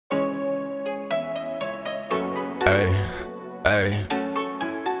Ay, ay.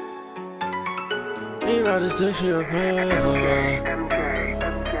 You got this dick, she a rider.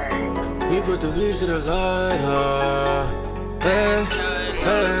 We put the weed to the lighter. Hey,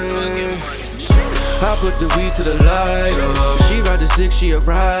 hey. I put the weed to the lighter. She ride this dick, she a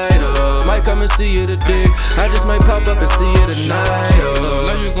rider. Might come and see you today. I just might pop up and see you tonight.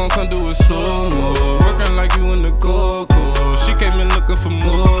 Now you gon' come do it slow-mo, working like you in the go-go. She came in looking for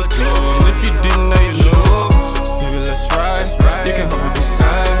more dough. If you didn't, now you know. Baby, let's ride. You can hop up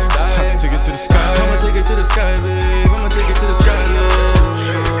beside. Hop, take it to the sky. I'ma take it to the sky, babe. I'ma take it to the sky, babe.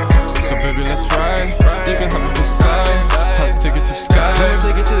 So baby, let's ride. You can hop up beside. Hop, take it to the sky. I'ma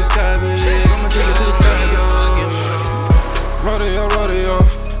take it to the sky, babe. I'ma take it to the sky, babe. Rodeo, rodeo.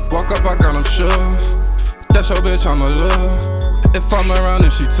 Walk up, I got 'em shook. That's your bitch, I'ma look. If I'm around,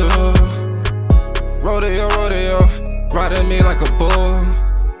 then she took. Rodeo, rodeo. Riding me like a bull.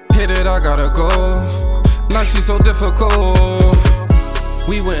 Hit it, I gotta go. Now she's so difficult.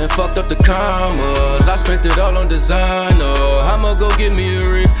 We went and fucked up the commas. I spent it all on designer. I'ma go get me a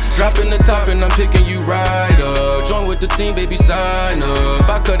reef. Dropping the top and I'm picking you right up. Join with the team, baby, sign up.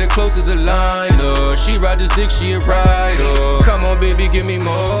 I cut it close as a liner. She ride this dick, she a rider. Come on, baby, give me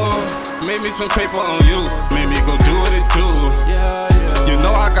more. Made me spend paper on you. Made me go do what it do. Yeah, yeah. You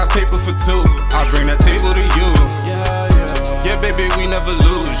know I got paper for two. I'll bring that table to you. Yeah, yeah. Yeah, baby, we never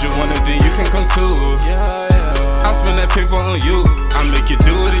lose. You want it, then you can come too. Yeah, yeah. I spend that paper on you. I make you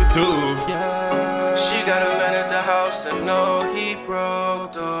do what it do. Yeah. She got a man at the house and no, he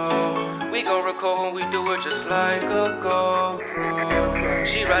broke though. We gon' record when we do it just like a GoPro.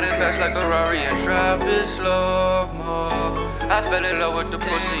 She riding fast like a Rari and trap it slow-mo. I fell in love with the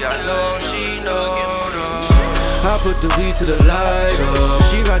pussy, I know she know. I put the weed to the lighter.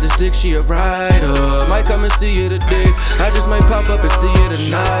 She ride this dick, she a rider. Might come and see you today. I just might pop up and see you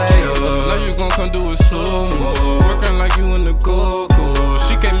tonight. Now you gon' come do it slow-mo, working like you in the go-go.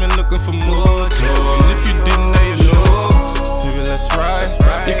 She came in looking for more dough. And if you didn't, now you know. Baby, let's ride.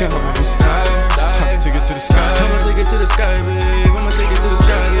 You can hop up beside. Take it to the sky. I'ma take it to the sky, babe.